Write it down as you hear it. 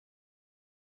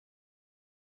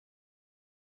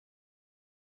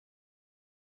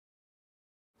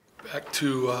Back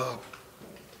to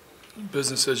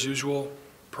business as usual,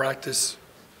 practice,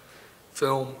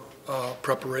 film,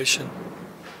 preparation.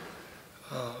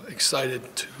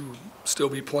 Excited to still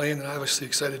be playing, and obviously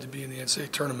excited to be in the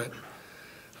NCAA tournament.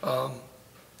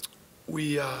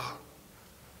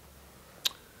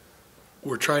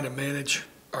 We're trying to manage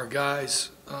our guys,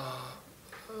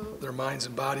 their minds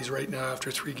and bodies right now after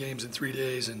 3 games in 3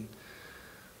 days, and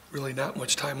really not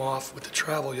much time off with the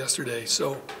travel yesterday.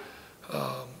 So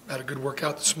had a good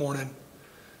workout this morning.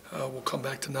 We'll come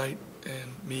back tonight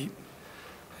and meet,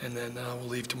 and then we'll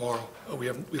leave tomorrow.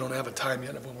 We don't have a time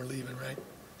yet of when we're leaving, right?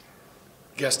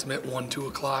 Guesstimate 1, 2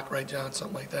 o'clock, right, John?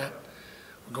 Something like that.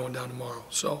 We're going down tomorrow.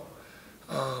 So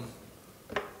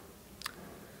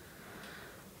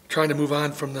trying to move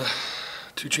on from the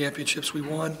 2 championships we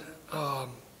won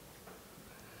and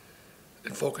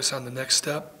focus on the next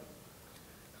step.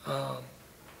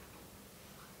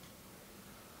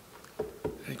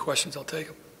 Any questions, I'll take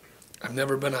them. I've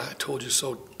never been a "I told you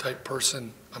so" type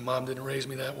person. My mom didn't raise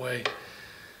me that way.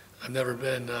 I've never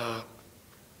been,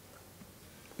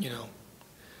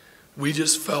 we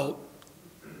just felt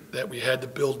that we had to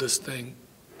build this thing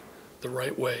the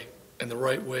right way. And the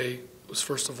right way was,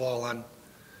 first of all, on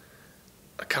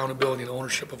accountability and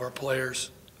ownership of our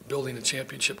players, building a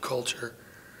championship culture.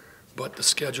 But the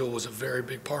schedule was a very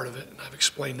big part of it, and I've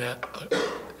explained that,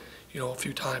 a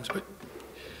few times. But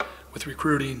with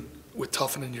recruiting, with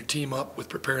toughening your team up, with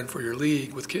preparing for your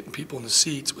league, with getting people in the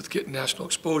seats, with getting national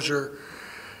exposure,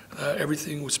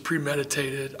 everything was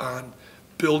premeditated on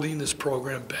building this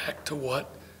program back to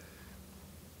what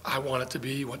I want it to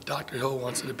be, what Dr. Hill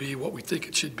wants it to be, what we think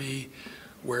it should be,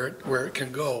 where it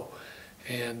can go.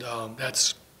 And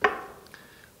that's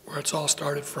where it's all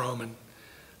started from. And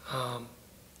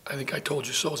I think "I told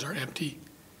you so's" are empty.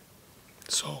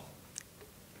 So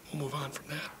we'll move on from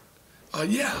that.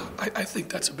 I think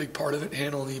that's a big part of it,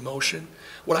 handling the emotion.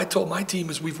 What I told my team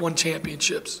is we've won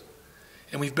championships,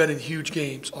 and we've been in huge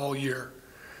games all year.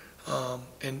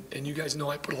 And you guys know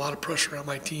I put a lot of pressure on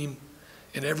my team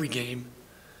in every game,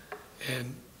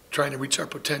 and trying to reach our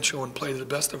potential and play to the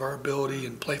best of our ability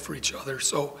and play for each other.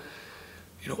 So,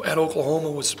 at Oklahoma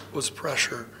was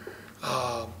pressure.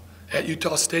 At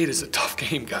Utah State is a tough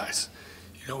game, guys.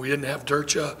 We didn't have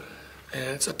Dircha, and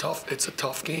it's a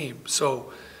tough game.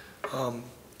 So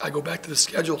I go back to the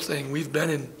schedule thing. We've been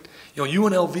in,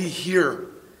 UNLV here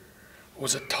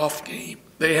was a tough game.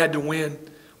 They had to win.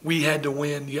 We had to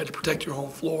win. You had to protect your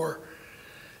home floor.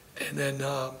 And then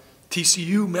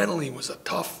TCU mentally was a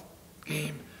tough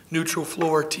game. Neutral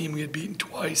floor, team we had beaten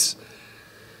twice.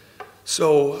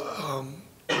 So,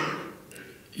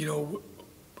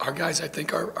 our guys, I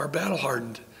think, are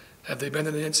battle-hardened. Have they been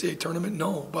in the NCAA tournament?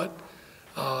 No, but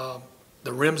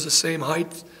the rim's the same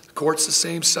height, the court's the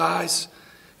same size,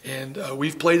 and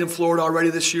we've played in Florida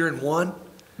already this year and won.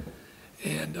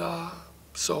 And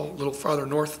so a little farther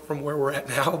north from where we're at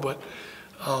now, but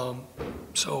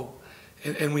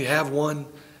and we have won,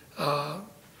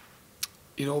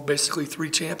 basically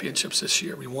 3 championships this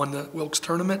year. We won the Wilkes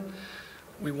tournament,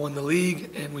 we won the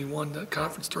league, and we won the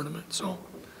conference tournament. So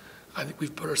I think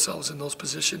we've put ourselves in those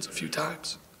positions a few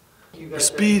times. Their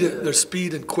speed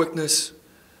and quickness,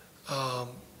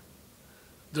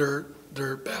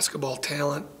 their basketball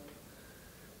talent,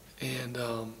 and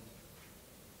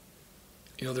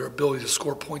their ability to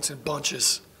score points in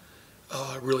bunches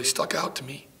really stuck out to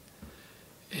me.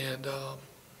 And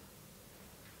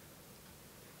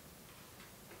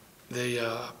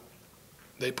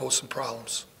they pose some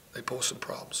problems.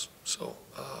 So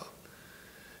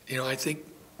I think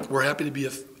we're happy to be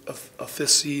a 5th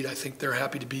seed. I think they're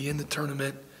happy to be in the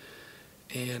tournament.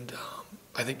 And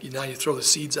I think now you throw the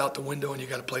seeds out the window and you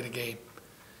got to play the game.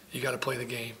 You got to play the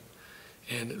game.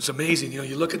 And it's amazing.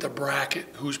 You look at the bracket,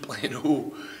 who's playing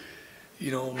who.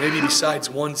 Maybe besides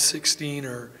 116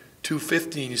 or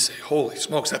 215, you say, holy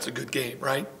smokes, that's a good game,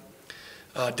 right?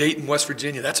 Dayton, West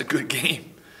Virginia, that's a good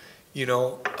game. And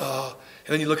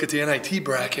then you look at the NIT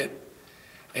bracket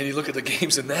and you look at the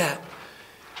games in that.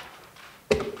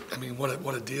 I mean,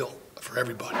 what a deal for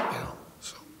everybody,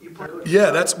 So,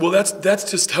 yeah, that's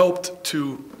just helped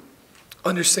to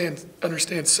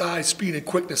understand size, speed, and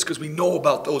quickness, because we know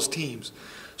about those teams.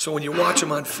 So when you watch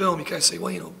them on film, you kind of say,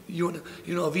 well,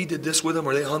 UNLV did this with them,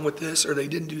 or they hung with this, or they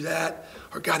didn't do that,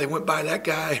 or God, they went by that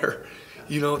guy, or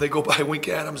they go by Wink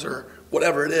Adams, or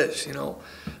whatever it is.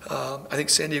 I think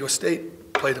San Diego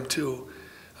State played them too.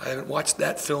 I haven't watched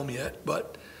that film yet,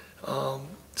 but.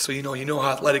 So you know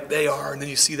how athletic they are, and then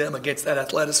you see them against that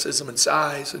athleticism and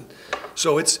size, and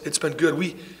so it's been good.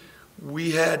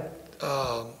 We had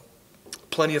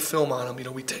plenty of film on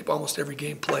them. We tape almost every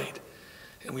game played,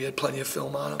 and we had plenty of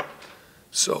film on them.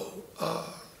 So,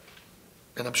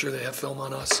 and I'm sure they have film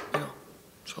on us, you know.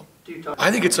 So I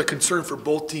think it's a concern for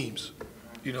both teams.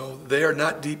 You know, they are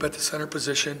not deep at the center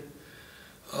position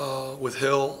with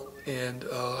Hill, and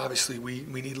obviously we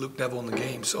need Luke Neville in the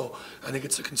game. So I think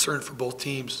it's a concern for both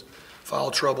teams.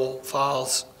 Foul trouble,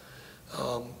 fouls.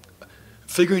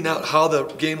 Figuring out how the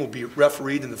game will be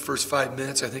refereed in the first 5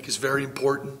 minutes, I think, is very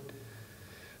important.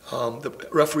 The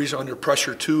referees are under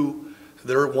pressure too.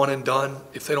 They're one and done.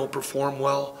 If they don't perform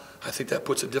well, I think that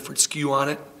puts a different skew on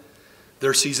it.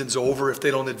 Their season's over if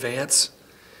they don't advance,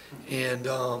 and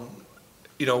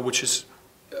you know, which is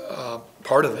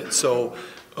part of it. So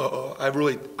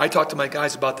I talked to my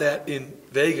guys about that in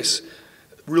Vegas,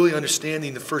 really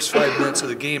understanding the first 5 minutes of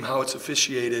the game, how it's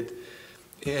officiated.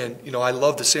 And you know, I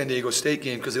love the San Diego State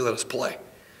game because they let us play,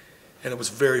 and it was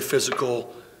very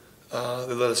physical. They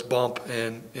let us bump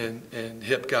and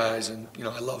hip guys, and you know,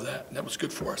 I love that, and that was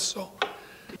good for us. So,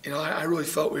 you know, I really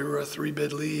felt we were a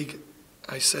 3-bid league.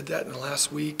 I said that in the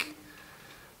last week,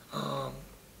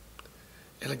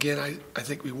 and again, I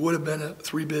think we would have been a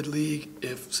 3-bid league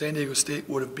if San Diego State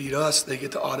would have beat us. They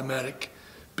get the automatic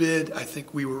bid. I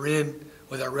think we were in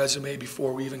with our resume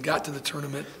before we even got to the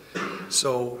tournament.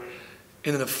 So,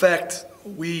 in effect,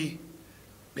 we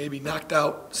maybe knocked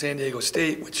out San Diego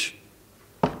State, which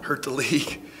hurt the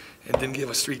league and didn't give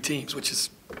us 3 teams, which is,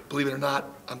 believe it or not,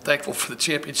 I'm thankful for the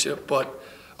championship, but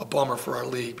a bummer for our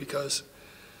league because,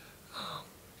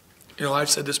 you know, I've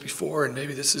said this before, and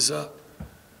maybe this is a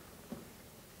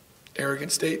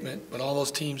arrogant statement, but all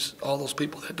those teams, all those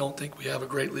people that don't think we have a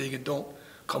great league and don't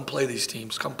come play these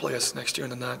teams, come play us next year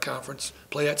in the non-conference,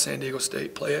 play at San Diego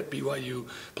State, play at BYU,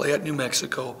 play at New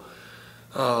Mexico,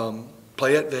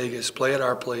 play at Vegas, play at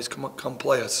our place, come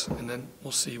play us, and then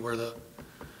we'll see where it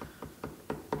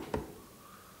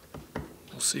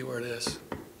is.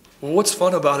 Well, what's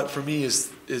fun about it for me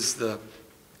is the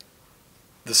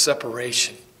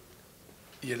separation.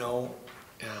 You know,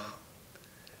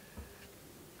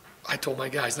 I told my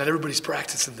guys, not everybody's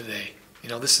practicing today. You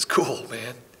know, this is cool,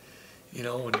 man. You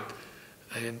know,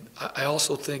 and I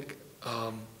also think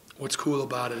what's cool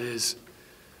about it is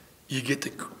you get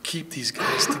to keep these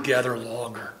guys together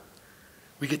longer.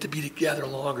 We get to be together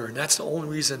longer, and that's the only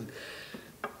reason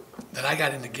that I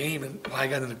got in the game and why I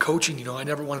got into coaching. You know, I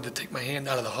never wanted to take my hand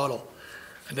out of the huddle.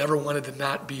 I never wanted to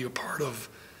not be a part of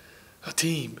a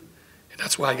team. And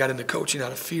that's why I got into coaching,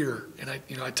 out of fear. And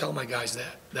I tell my guys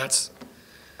that.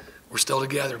 We're still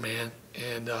together, man.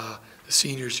 And the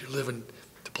seniors, you're living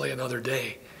to play another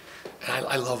day. And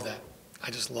I love that.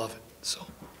 I just love it. So,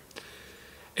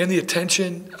 and the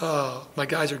attention my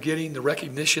guys are getting, the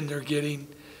recognition they're getting,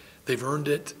 they've earned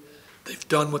it. They've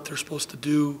done what they're supposed to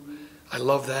do. I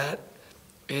love that.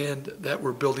 And that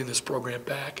we're building this program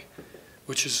back,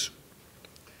 which is,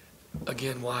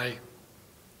 again, why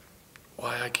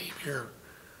I came here,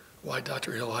 why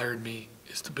Dr. Hill hired me,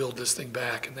 is to build this thing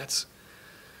back, and that's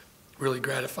really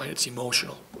gratifying. It's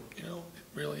emotional, you know,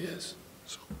 it really is.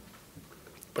 So,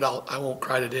 but I won't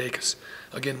cry today because,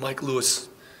 again, Mike Lewis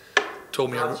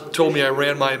told me I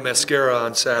ran my mascara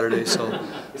on Saturday. So,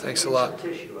 thanks a lot.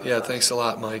 Yeah, thanks a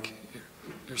lot, Mike.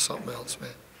 You're something else,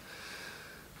 man.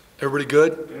 Everybody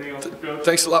good?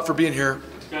 Thanks a lot for being here.